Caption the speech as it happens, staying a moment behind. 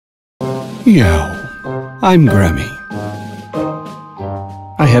Yo, I'm Grammy.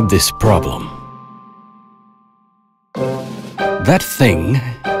 I have this problem. That thing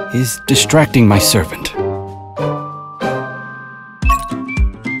is distracting my servant.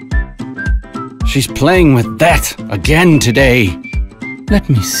 She's playing with that again today. Let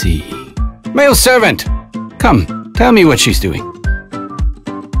me see. Male servant! Come, tell me what she's doing.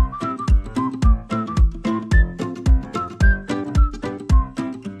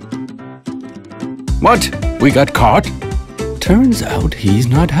 What? We got caught? Turns out he's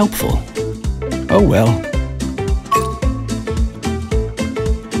not helpful. Oh well.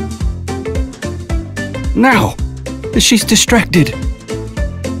 Now! She's distracted.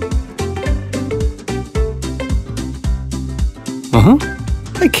 Uh-huh.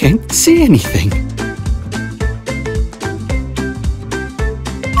 I can't see anything.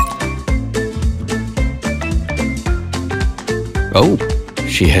 Oh,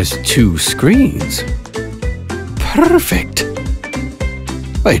 she has 2 screens. Perfect.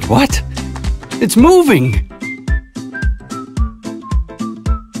 Wait, what? It's moving!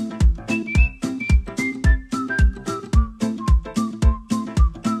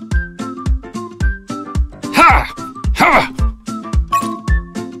 Ha! Ha!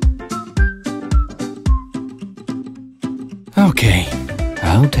 Okay,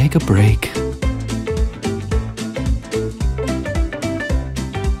 I'll take a break.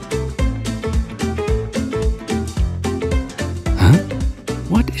 Huh?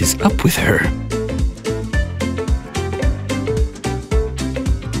 What is up with her?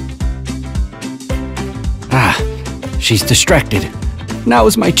 Ah, she's distracted. Now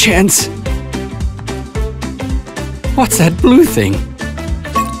is my chance. What's that blue thing?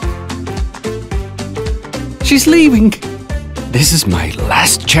 She's leaving. This is my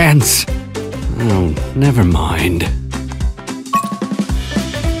last chance. Oh, never mind.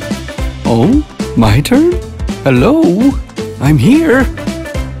 Oh, my turn? Hello? I'm here.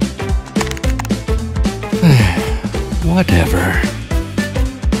 Whatever.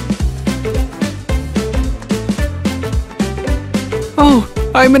 Oh,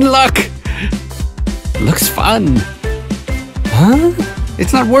 I'm in luck. Looks fun. Huh?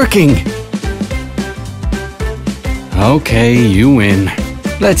 It's not working. Okay, you win.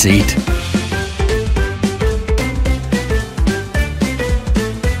 Let's eat.